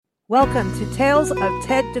Welcome to Tales of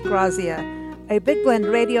Ted DeGrazia, a Big Blend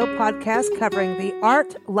radio podcast covering the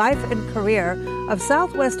art, life, and career of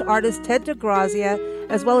Southwest artist Ted DeGrazia,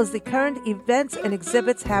 as well as the current events and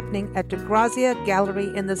exhibits happening at DeGrazia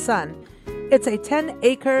Gallery in the Sun. It's a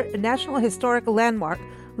 10-acre National Historic Landmark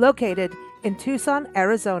located in Tucson,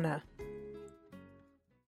 Arizona.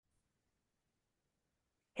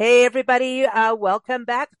 Hey, everybody. Welcome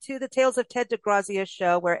back to the Tales of Ted DeGrazia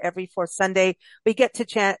show, where every fourth Sunday we get to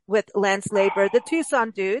chat with Lance Labor, the Tucson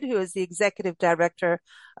dude, who is the executive director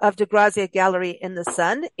of DeGrazia Gallery in the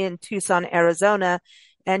Sun in Tucson, Arizona.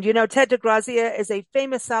 And, you know, Ted DeGrazia is a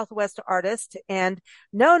famous Southwest artist and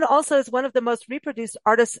known also as one of the most reproduced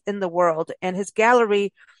artists in the world. And his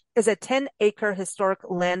gallery is a 10-acre historic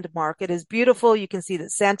landmark. It is beautiful. You can see the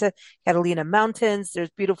Santa Catalina Mountains. There's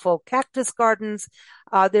beautiful cactus gardens.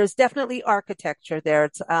 There's definitely architecture there.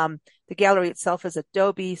 It's the gallery itself is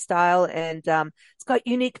Adobe style, and it's got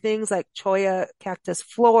unique things like cholla cactus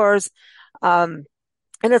floors. And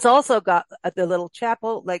it's also got the little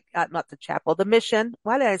chapel, not the chapel, the mission.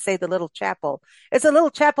 Why did I say the little chapel? It's a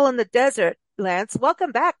little chapel in the desert, Lance.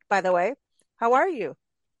 Welcome back, by the way. How are you?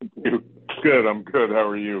 Good. I'm good. How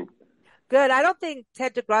are you? Good. I don't think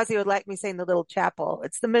Ted DeGrazia would like me saying the little chapel.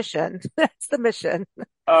 It's the mission. It's the mission.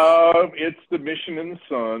 It's the mission in the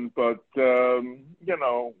sun, but,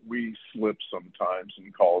 we slip sometimes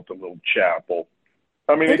and call it the little chapel.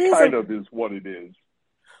 I mean, it kind of is what it is.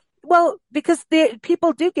 Well, because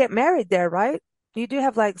people do get married there, right? You do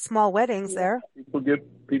have like small weddings there.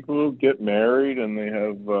 People get married, and they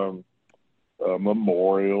have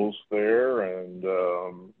memorials there, and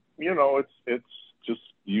it's just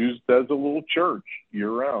used as a little church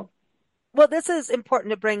year round. Well, this is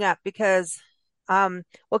important to bring up because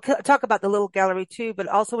we'll talk about the little gallery too, but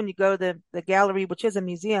also when you go to the gallery, which is a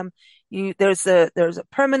museum, there's a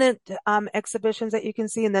permanent exhibitions that you can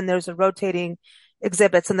see, and then there's a rotating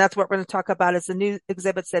exhibits, and that's what we're going to talk about is the new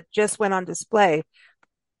exhibits that just went on display.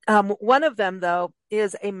 One of them, though,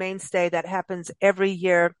 is a mainstay that happens every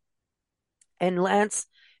year, and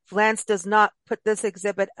if Lance does not put this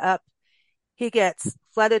exhibit up, he gets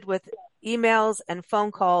flooded with emails and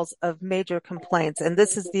phone calls of major complaints. And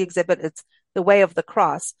this is the exhibit. It's The Way of the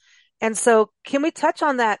Cross. And so can we touch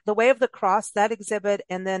on that, The Way of the Cross, that exhibit?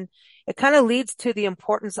 And then it kind of leads to the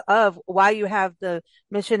importance of why you have the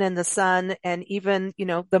mission in the sun, and even,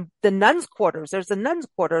 the nuns' quarters. There's the nuns'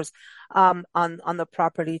 quarters on the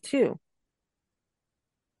property too.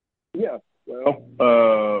 Yeah.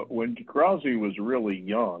 Well, when DeGrazia was really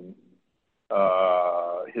young,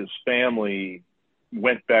 his family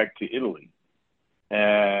went back to Italy,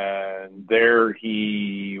 and there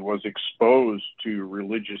he was exposed to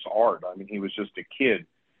religious art. I mean, he was just a kid,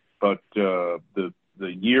 but the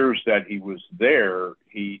years that he was there,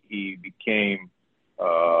 he became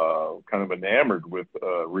kind of enamored with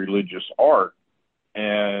religious art,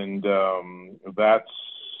 and that's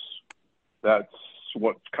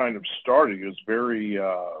what kind of started. He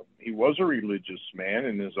was a religious man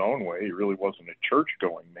in his own way. He really wasn't a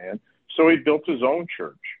church-going man. So he built his own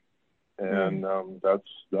church. And what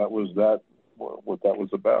that was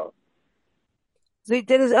about. So he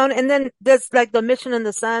did his own, and then there's like the mission in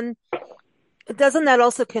the sun. Doesn't that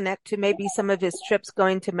also connect to maybe some of his trips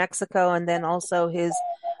going to Mexico, and then also his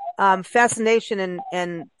fascination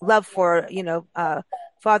and love for,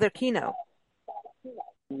 Father Kino?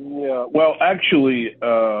 Yeah, well, actually,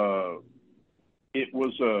 it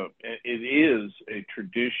is a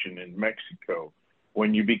tradition in Mexico.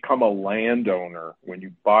 When you become a landowner, when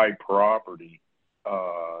you buy property,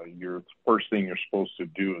 your first thing you're supposed to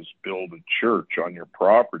do is build a church on your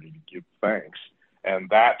property to give thanks. And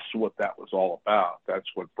that's what that was all about. That's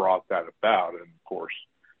what brought that about. And of course,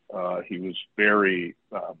 he was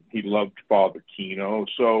he loved Father Kino.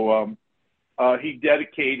 So, he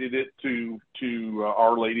dedicated it to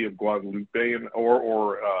Our Lady of Guadalupe,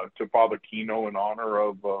 or to Father Kino in honor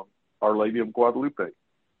of Our Lady of Guadalupe.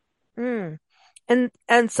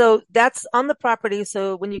 And so that's on the property.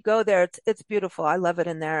 So when you go there, it's beautiful. I love it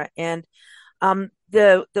in there. And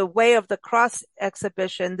the Way of the Cross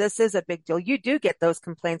exhibition, this is a big deal. You do get those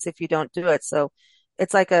complaints if you don't do it. So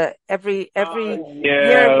it's like every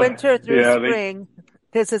year, winter through spring,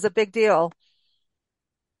 this is a big deal.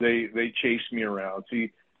 They chase me around.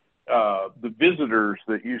 See, the visitors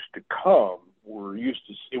that used to come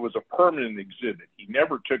it was a permanent exhibit. He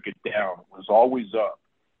never took it down. It was always up.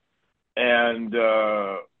 And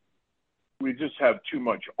we just have too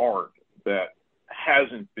much art that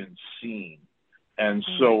hasn't been seen. And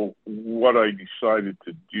so what I decided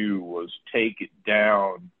to do was take it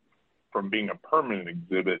down from being a permanent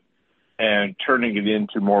exhibit and turning it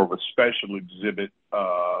into more of a special exhibit,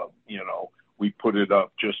 put it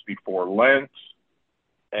up just before Lent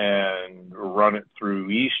and run it through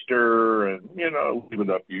Easter, and leave it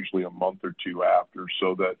up usually a month or two after,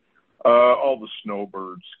 so that all the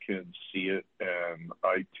snowbirds can see it, and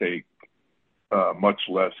I take much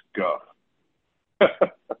less guff.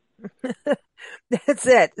 That's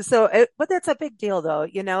it. So, but that's a big deal though,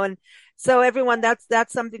 and so everyone,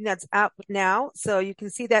 that's something that's out now. So you can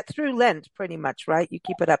see that through Lent pretty much, right? You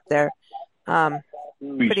keep it up there, pretty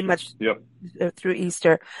Easter. much Yep. through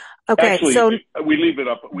Easter. Okay. Actually, So, we leave it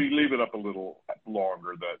up. We leave it up a little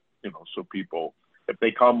longer, that so people, if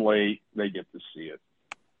they come late, they get to see it.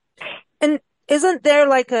 and isn't there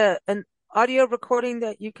like an audio recording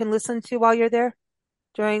that you can listen to while you're there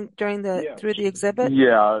during Yeah. through the exhibit?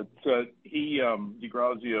 Yeah.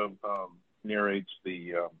 DeGrazia narrates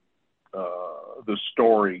the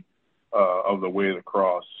story of the Way of the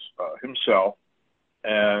Cross himself,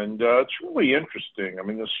 and it's really interesting. I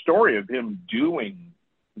mean, the story of him doing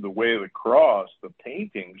the Way of the Cross, the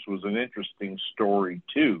paintings, was an interesting story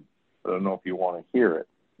too. I don't know if you want to hear it.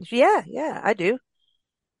 Yeah, I do.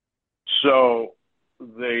 So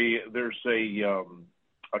there's a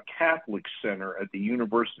Catholic center at the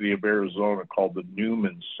University of Arizona called the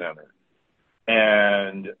Newman Center.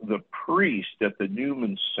 And the priest at the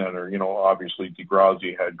Newman Center, obviously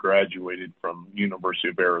DeGrazia had graduated from University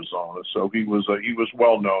of Arizona, so he was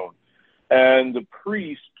well known. And the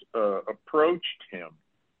priest approached him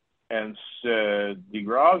and said,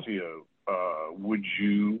 DeGrazia, would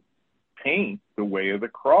you paint the Way of the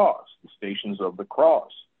Cross, the Stations of the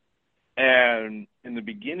Cross? And in the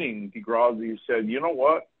beginning, DeGrazia said, you know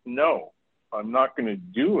what? No, I'm not going to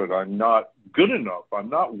do it. I'm not good enough. I'm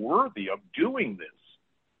not worthy of doing this.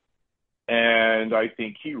 And I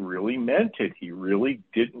think he really meant it. He really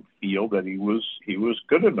didn't feel that he was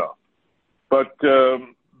good enough. But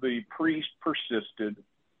the priest persisted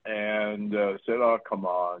and said, "Oh, come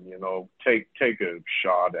on, take a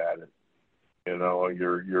shot at it.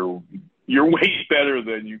 You're way better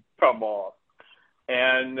than you come off."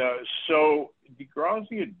 And so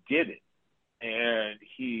DeGrazia did it, and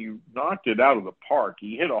he knocked it out of the park.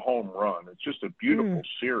 He hit a home run. It's just a beautiful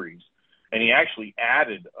series, and he actually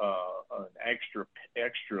added an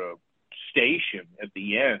extra station at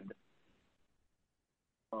the end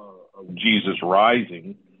of Jesus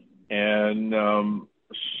Rising, and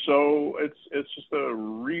so it's just a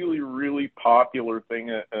really, really popular thing.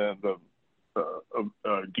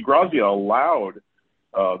 DeGrazia allowed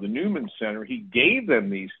the Newman Center. He gave them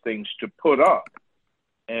these things to put up,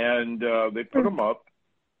 and they put them up,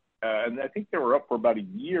 and I think they were up for about a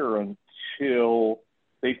year until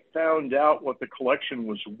they found out what the collection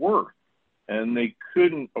was worth, and they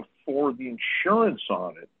couldn't afford the insurance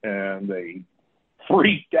on it, and they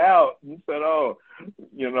freaked out and said, "Oh,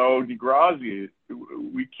 DeGrazia,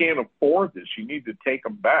 we can't afford this. You need to take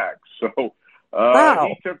them back." So Wow.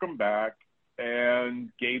 he took them back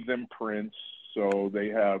and gave them prints. So they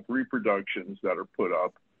have reproductions that are put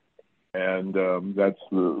up, and that's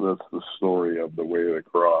the story of the Way of the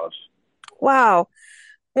Cross. Wow.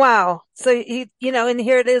 Wow. So and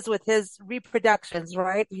here it is with his reproductions,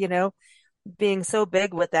 right? Being so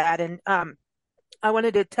big with that. And I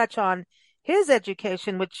wanted to touch on his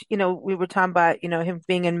education, which, we were talking about, him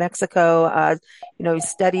being in Mexico.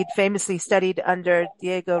 He famously studied under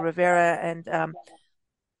Diego Rivera and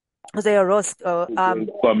Jose Orozco.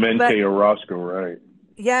 Clemente Orozco, right?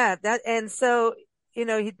 Yeah, and so, he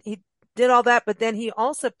did all that, but then he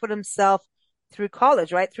also put himself through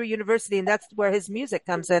college, right? Through university, and that's where his music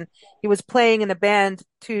comes in. He was playing in a band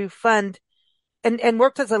to fund and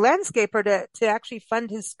worked as a landscaper to actually fund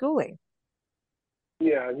his schooling.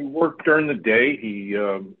 Yeah, he worked during the day. He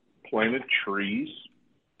planted trees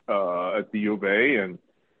at the U of A, and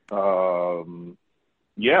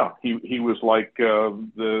he was like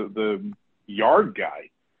the yard guy.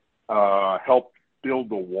 Helped build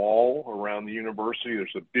the wall around the university.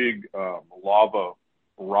 There's a big lava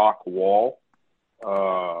rock wall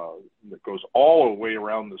that goes all the way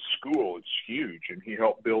around the school. It's huge, and he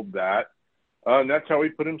helped build that. And that's how he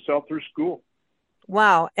put himself through school.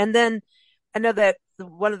 Wow. And then I know that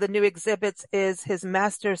one of the new exhibits is his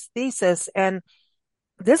master's thesis. And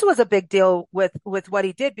this was a big deal with what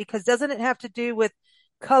he did, because doesn't it have to do with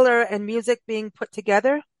color and music being put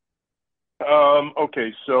together?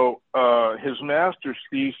 Okay, so his master's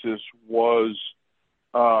thesis was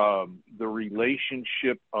the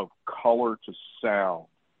relationship of color to sound.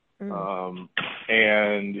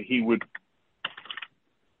 And he would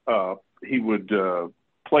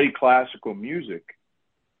play classical music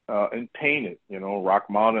and paint it,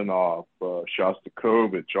 Rachmaninoff,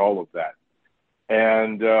 Shostakovich, all of that.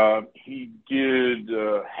 And he did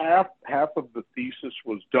half half of the thesis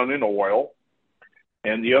was done in oil,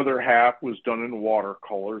 and the other half was done in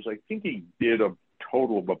watercolors. I think he did a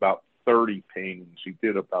total of about 30 paintings. He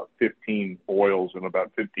did about 15 oils and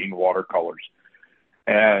about 15 watercolors.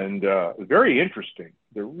 And very interesting.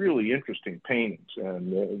 They're really interesting paintings,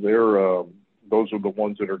 and those are the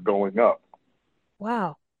ones that are going up.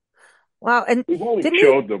 Wow. Wow. And We've only didn't he?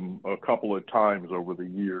 showed them a couple of times over the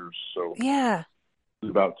years, so Yeah. it's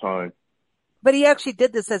about time. But he actually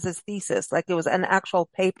did this as his thesis, like it was an actual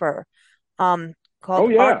paper, um, called Oh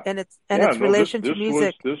Art yeah, and yeah. its No, this relation to this was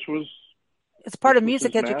music. this was It's this part of was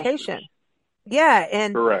music his master's. education. Yeah.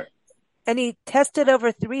 Correct. And he tested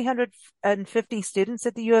over 350 students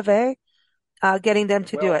at the U of A, getting them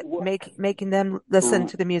to do Well, it, making them listen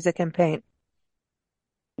to the music and paint.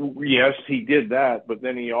 yes, he did that, but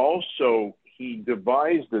then he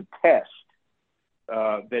devised a test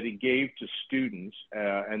that he gave to students,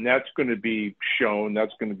 and that's going to be shown.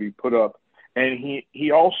 That's going to be put up. And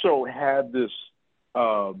he also had this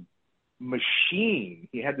uh, machine.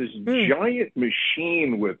 He had this Mm, giant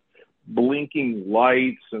machine with blinking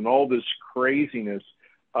lights and all this craziness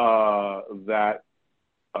that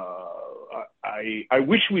I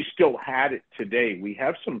wish we still had it today. We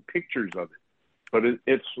have some pictures of it, but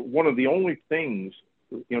it's one of the only things.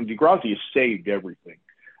 DeGrazia saved everything,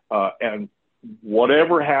 and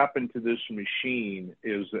whatever happened to this machine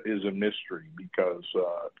is a mystery because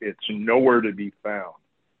it's nowhere to be found,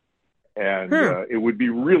 and hmm. it would be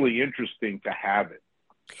really interesting to have it.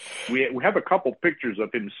 We have a couple pictures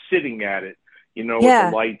of him sitting at it, with the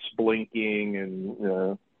Yeah. lights blinking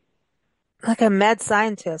and Like a mad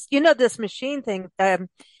scientist. You know, this machine thing.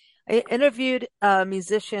 I interviewed a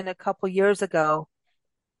musician a couple years ago,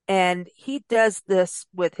 and he does this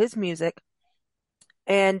with his music,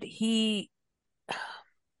 and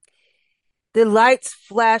the lights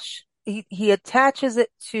flash, he attaches it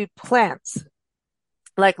to plants,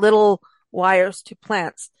 like little wires to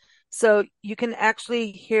plants. So you can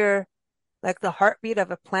actually hear like the heartbeat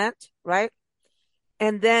of a plant, right?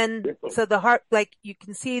 And then, so the heart, like you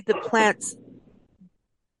can see the plant's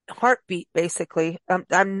heartbeat, basically.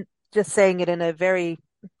 I'm just saying it in a very,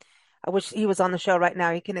 I wish he was on the show right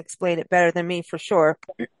now. He can explain it better than me for sure.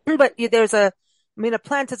 But I mean, a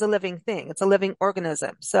plant is a living thing. It's a living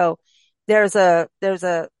organism. So there's a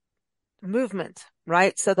movement,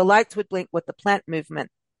 right? So the lights would blink with the plant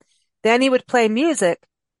movement. Then he would play music,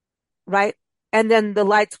 right? And then the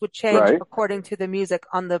lights would change right. according to the music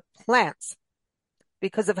on the plants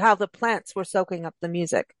because of how the plants were soaking up the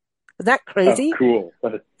music. Is that Oh, crazy? cool.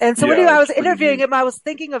 And so when Yeah, I it's was pretty interviewing neat. him, I was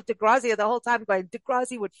thinking of DeGrazia the whole time, going,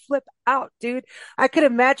 DeGrazia would flip out, dude. I could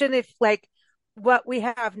imagine if like what we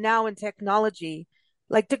have now in technology,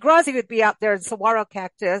 like DeGrazia would be out there in saguaro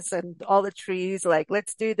cactus and all the trees, like,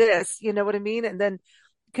 let's do this. You know what I mean? And then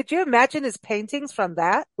could you imagine his paintings from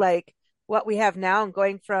that? Like what we have now and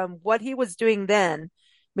going from what he was doing then.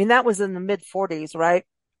 I mean, that was in the mid 40s, right?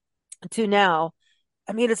 To now.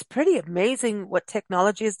 I mean, it's pretty amazing what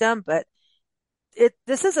technology has done, but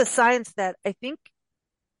this is a science that I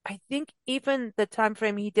think even the time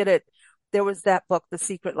frame he did it, there was that book, The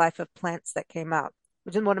Secret Life of Plants, that came out,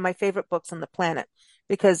 which is one of my favorite books on the planet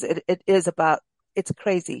because it is about, it's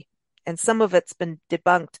crazy. And some of it's been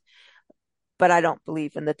debunked, but I don't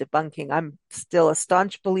believe in the debunking. I'm still a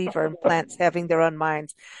staunch believer in plants having their own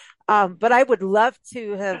minds. But I would love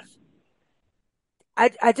to have,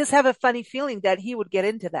 I just have a funny feeling that he would get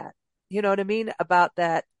into that. You know what I mean? About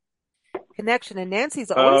that connection. And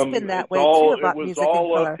Nancy's always been that way too It about was music and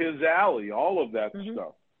all up color. his alley, all of that Hmm.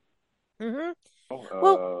 stuff. Hmm.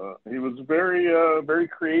 Well, He was a very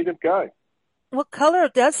creative guy. well, color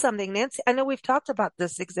does something. Nancy, I know we've talked about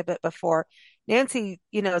this exhibit before. Nancy,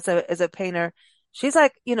 as a painter, she's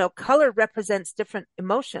like, color represents different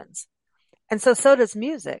emotions. And so does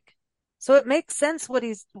music. So it makes sense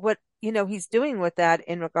he's doing with that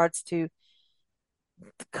in regards to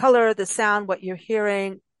the color, the sound, what you're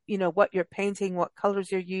hearing, what you're painting, what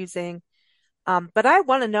colors you're using. But I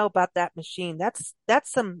want to know about that machine. That's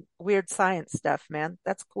some weird science stuff, man.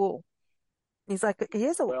 That's cool. He's a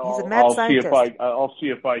Well, mad scientist. I'll see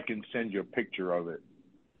if I can send you a picture of it.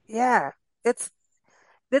 Yeah. It's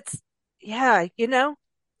it's yeah,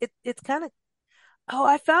 it's kind of, oh,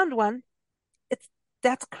 I found one. It's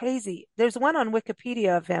That's crazy. There's one on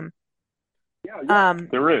Wikipedia of him. Yeah, yeah, Um,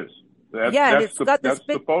 there is. yeah, and it's got this That's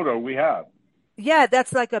the big, photo we have. yeah,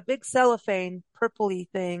 that's like a big cellophane purpley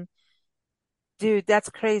thing. Dude, that's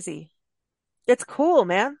crazy. It's cool,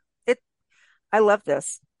 man. It I love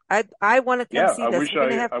this. I want to come Yeah, see this. We're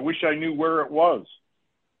gonna have, I wish I knew where it was.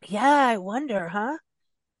 yeah, I wonder, huh?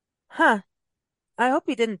 Huh. I hope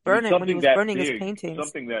he didn't I mean, burn it when he was burning his paintings.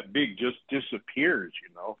 something that big just disappears,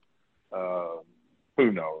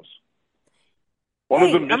 who knows? One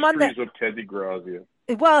of the Hey, I'm on the, mysteries of Ted DeGrazia.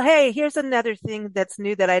 well, hey, here's another thing that's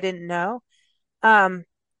new that I didn't know.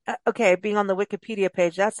 Okay, being on the Wikipedia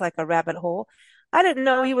page, that's like a rabbit hole. I didn't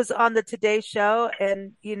know he was on the Today Show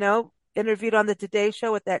and, interviewed on the Today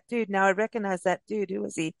Show with that dude. Now I recognize that dude. Who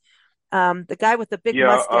was he? The guy with the big Yeah,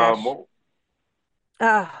 mustache.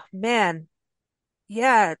 Oh, man.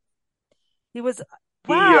 Yeah, he was,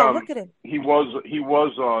 he wow, look at him. he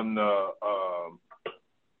was on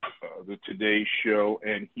the Today Show,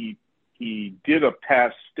 and he did a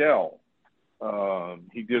pastel.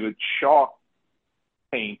 He did a chalk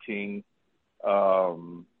painting of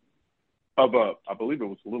I believe it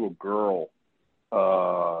was a little girl,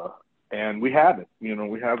 and we have it.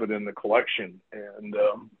 We have it in the collection, and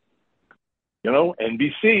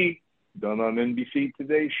NBC, done on NBC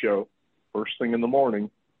Today Show, first thing in the morning.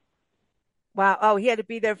 Wow. Oh, he had to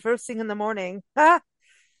be there first thing in the morning. Ah,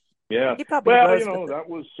 Yeah, he probably well, rose with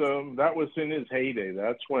it. that was in his heyday.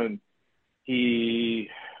 That's when he,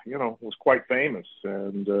 was quite famous,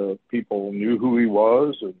 and people knew who he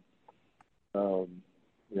was, and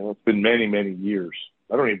it's been many, many years.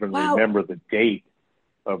 I don't even Wow. remember the date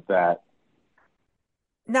of that.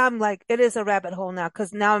 Now I'm like, it is a rabbit hole now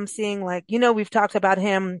because now I'm seeing like, we've talked about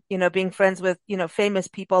him, being friends with, famous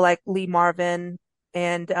people like Lee Marvin.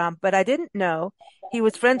 And, but I didn't know he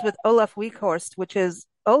was friends with Olaf Weghorst,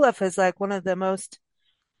 Olaf is like one of the most,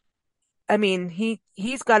 I mean,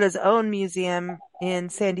 he's got his own museum in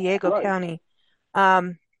San Diego Right. County,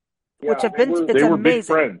 um, which Yeah, I've been to. It's they were big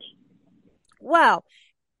amazing. friends. Wow.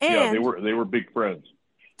 Yeah, And they were big friends.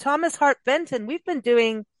 Thomas Hart Benton, we've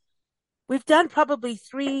done probably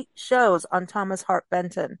 3 shows on Thomas Hart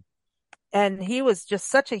Benton. And he was just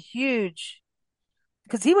such a huge,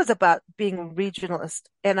 because he was about being a regionalist.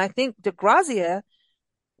 And I think DeGrazia,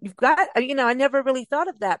 you've got, I never really thought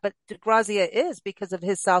of that, but DeGrazia is because of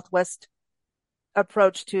his Southwest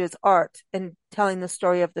approach to his art and telling the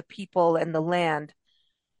story of the people and the land.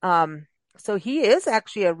 Um, so he is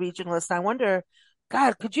actually a regionalist. I wonder,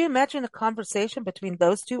 God, could you imagine a conversation between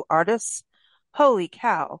those two artists? Holy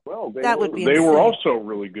cow. Well, That would be they were insane. also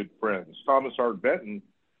really good friends. Thomas Hart Benton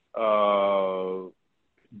uh,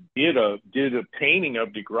 did a painting of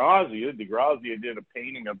DeGrazia. DeGrazia did a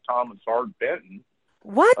painting of Thomas Hart Benton.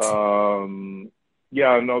 What?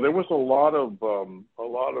 Yeah, no, there was a lot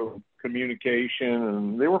of communication,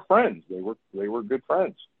 and they were friends. They were good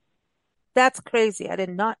friends. That's crazy. I did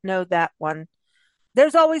not know that one.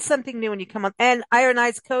 There's always something new when you come on. And Iron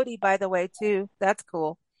Eyes Cody, by the way, too. That's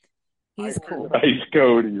cool. He's cool. Nice,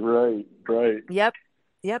 Cody. Right, right. Yep.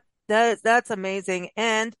 Yep. That's amazing.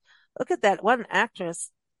 And look at that one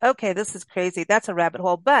actress. Okay, this is crazy. That's a rabbit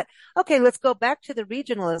hole. But okay, let's go back to the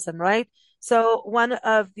regionalism, right? So one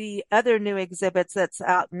of the other new exhibits that's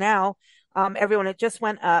out now, everyone, it just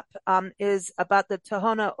went up, is about the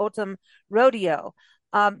Tohono O'odham Rodeo.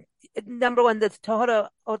 Um, Number one, the Tohono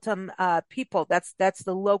O'odham people. That's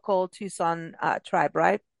the local Tucson tribe,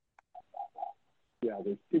 right? Yeah,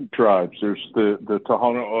 there's 2 tribes. There's the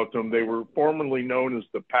Tohono O'odham. They were formerly known as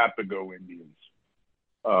the Papago Indians,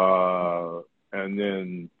 and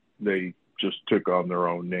then they just took on their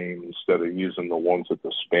own name instead of using the ones that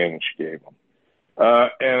the Spanish gave them.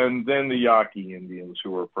 And then the Yaqui Indians,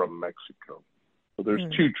 who are from Mexico. So there's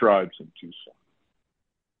Hmm. 2 tribes in Tucson.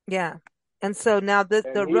 Yeah. And so now the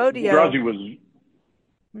And rodeo. Degrassi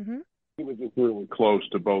Hmm. he was just really close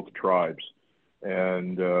to both tribes.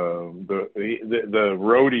 And the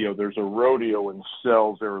rodeo, there's a rodeo in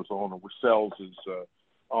Sells, Arizona. Where Sells is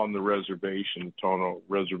on the reservation, Tono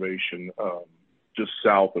Reservation, just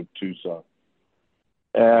south of Tucson.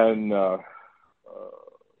 And so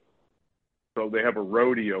they have a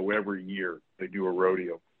rodeo every year. They do a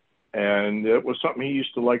rodeo, and it was something he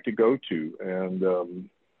used to like to go to. And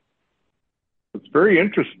it's very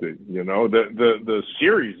interesting. The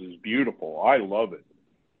series is beautiful. I love it.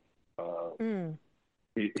 Mm.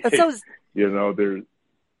 So It, there's.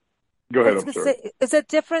 Go I ahead. was I'm gonna sorry. say, is it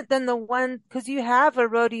different than the one? Because you have a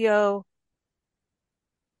rodeo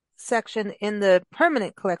section in the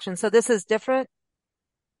permanent collection. So this is different,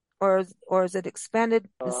 or is it expanded?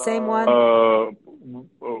 The same one?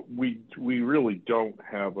 We really don't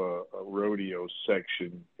have a rodeo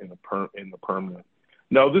section in the permanent.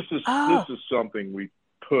 No, this Oh, is something we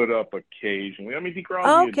put up occasionally. I mean,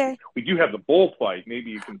 DeGrazia, okay. we do have the bullfight.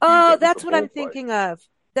 Maybe you confuse Oh, that with the that's what I'm bullfight. thinking of.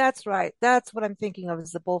 That's right. That's what I'm thinking of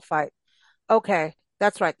is the bullfight. Okay,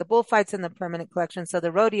 that's right. The bullfight's in the permanent collection, so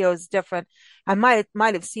the rodeo is different. I might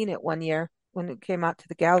have seen it one year when it came out to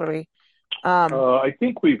the gallery. Um, I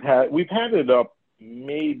think we've had it up.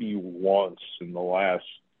 maybe once in the last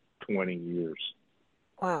 20 years.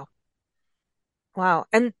 Wow. Wow.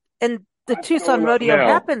 And the I'm Tucson going up rodeo now.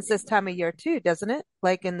 happens this time of year too, doesn't it?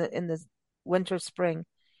 Like in the winter, spring,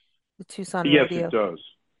 the Tucson Yes, it rodeo. does.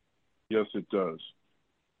 Yes, it does.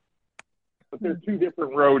 But they're Hmm. two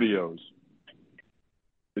different rodeos.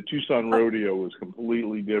 The Tucson Oh, rodeo is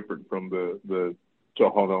completely different from the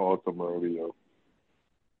Tohono O'odham rodeo.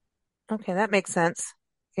 okay, that makes sense.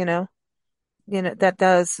 You know, that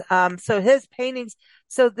does. So his paintings,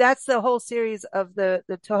 so that's the whole series of the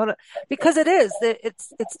Tohono, because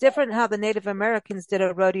it's different how the Native Americans did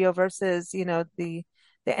a rodeo versus, the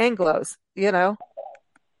Anglos,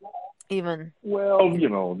 even. Well,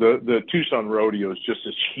 the Tucson rodeo is just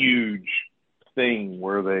this huge thing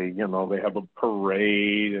where they have a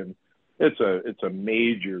parade, and it's a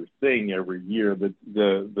major thing every year. The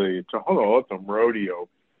Tohono O'odham rodeo,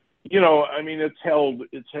 I mean, it's held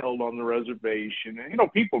on the reservation, and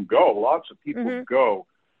people go, lots of people Hmm. go,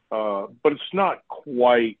 but it's not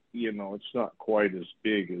quite as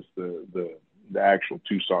big as the actual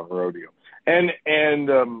Tucson rodeo. And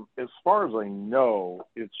as far as I know,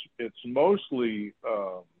 it's mostly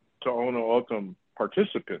Tohono O'odham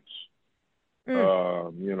participants.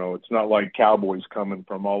 Mm, It's not like cowboys coming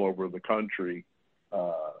from all over the country.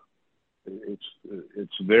 Uh,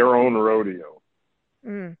 it's their own rodeo.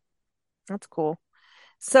 mm, that's cool.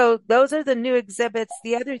 So those are the new exhibits.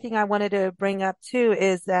 The other thing I wanted to bring up too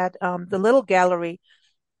is that the little gallery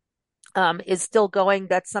is still going.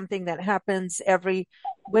 That's something that happens every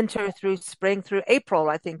winter through spring through April.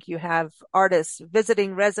 I think you have artists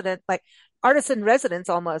visiting resident, like artists in residence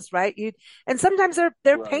almost, right? And sometimes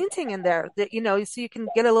they're Right. painting in there that, so you can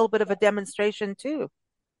get a little bit of a demonstration too.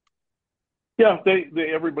 Yeah, they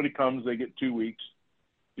everybody comes. They get 2 weeks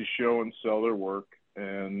to show and sell their work,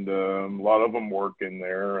 and a lot of them work in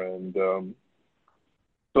there, and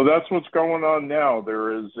so that's what's going on now.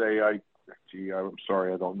 There is I'm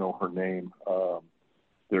sorry, I don't know her name.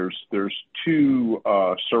 There's two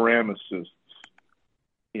ceramicists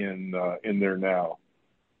in there now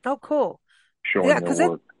Oh, cool. Yeah, showing their because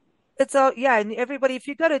work. it's all, yeah, and everybody, if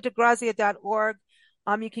you go to DeGrazia.org,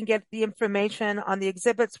 you can get the information on the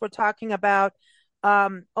exhibits we're talking about.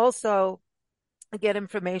 Also get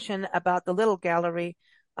information about the little gallery,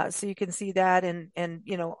 so you can see that and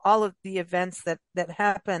all of the events that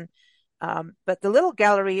happen. But the little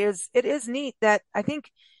gallery is neat. That I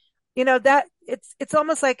think that it's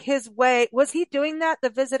almost like his way. Was he doing that, the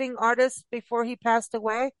visiting artist, before he passed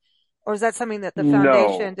away, or is that something that the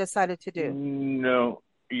foundation No, decided to do? no,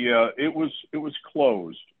 yeah, it was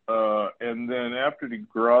closed, and then after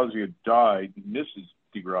DeGrazia died, Mrs.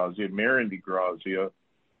 DeGrazia, Marion DeGrazia,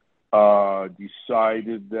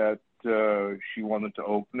 decided that she wanted to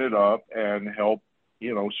open it up and help,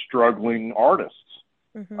 struggling artists.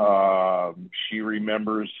 Hmm. She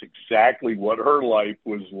remembers exactly what her life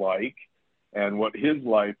was like and what his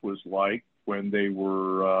life was like when they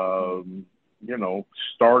were,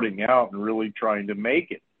 starting out and really trying to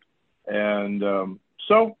make it. And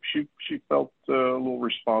so she felt a little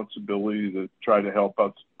responsibility to try to help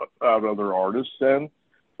out other artists, and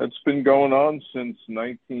it's been going on since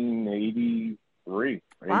 1983,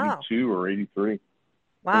 Wow, 82 or 83. It's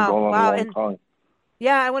been wow, going on a wow, long and time.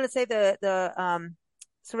 yeah, I want to say the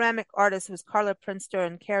ceramic artist was Carla Prinster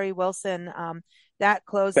and Carrie Wilson. That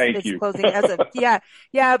close Thank is you. closing as of, yeah,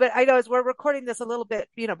 yeah. But I know as we're recording this a little bit,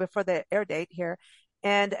 before the air date here,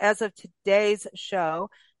 and as of today's show,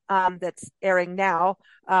 that's airing now,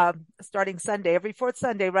 starting Sunday, every fourth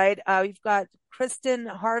Sunday, right? We've got Kristen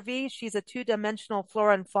Harvey. She's a two-dimensional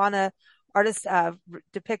flora and fauna artist,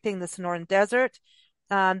 depicting the Sonoran Desert.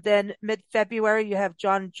 Then mid-February, you have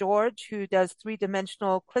John George, who does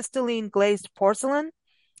three-dimensional crystalline glazed porcelain.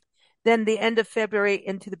 Then the end of February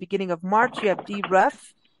into the beginning of March, you have D.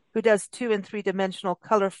 Ruff, who does two and three-dimensional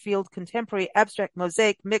color field contemporary abstract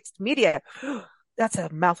mosaic mixed media. That's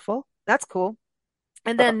a mouthful. That's cool.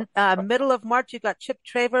 And then middle of March, you've got Chip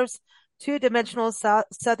Travers, two-dimensional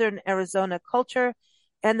Southern Arizona culture.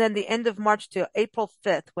 And then the end of March to April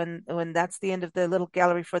 5th, when that's the end of the little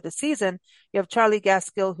gallery for the season, you have Charlie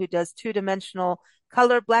Gaskill, who does two-dimensional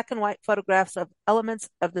color black and white photographs of elements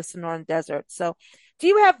of the Sonoran Desert. So do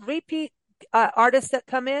you have repeat artists that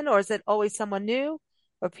come in, or is it always someone new?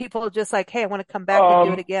 Or people just like, hey, I want to come back and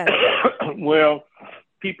do it Um, again? well,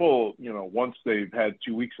 people, once they've had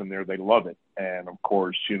 2 weeks in there, they love it. And of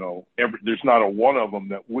course, there's not a one of them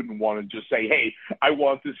that wouldn't want to just say, "Hey, I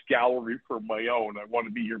want this gallery for my own. I want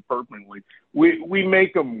to be here permanently." We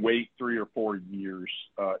make them wait 3 or 4 years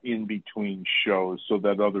in between shows so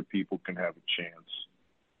that other people can have a chance.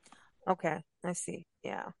 Okay, I see.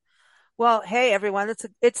 Yeah. Well, hey everyone,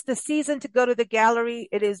 it's the season to go to the gallery.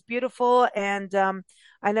 It is beautiful, and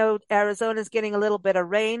I know Arizona's getting a little bit of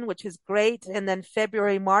rain, which is great. And then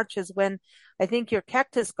February, March is when I think your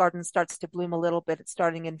cactus garden starts to bloom a little bit. It's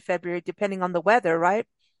starting in February, depending on the weather, right?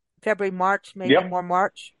 February, March, maybe Yep. more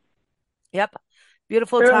March. Yep,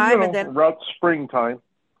 beautiful Yeah, time. And then about springtime.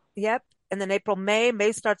 yep, and then April, May.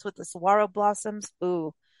 May starts with the saguaro blossoms.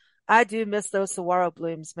 Ooh, I do miss those saguaro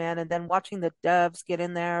blooms, man. And then watching the doves get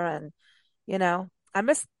in there and I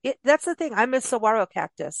miss it. That's the thing. I miss saguaro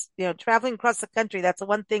cactus. Traveling across the country, that's the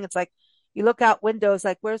one thing. It's like you look out windows,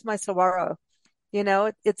 like, where's my saguaro?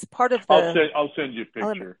 It's part of the I'll send you a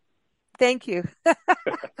element. picture. Thank you.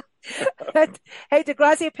 Hey,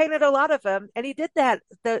 DeGrazia painted a lot of them, and he did that.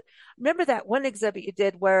 Remember that one exhibit you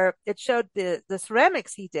did where it showed the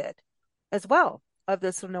ceramics he did as well of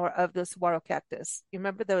the saguaro cactus. You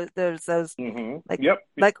remember those like Yep.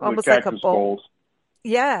 The almost like a cactus bowl. bowls.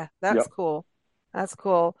 Yeah, that's Yep. cool. That's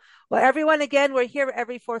cool. Well, everyone, again, we're here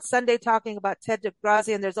every fourth Sunday talking about Ted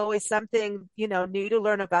DeGrazia, and there's always something, new to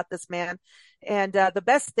learn about this man. And the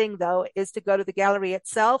best thing, though, is to go to the gallery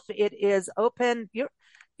itself. It is open.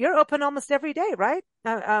 You're open almost every day, right?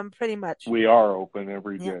 Pretty much. We are open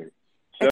every Yeah. day.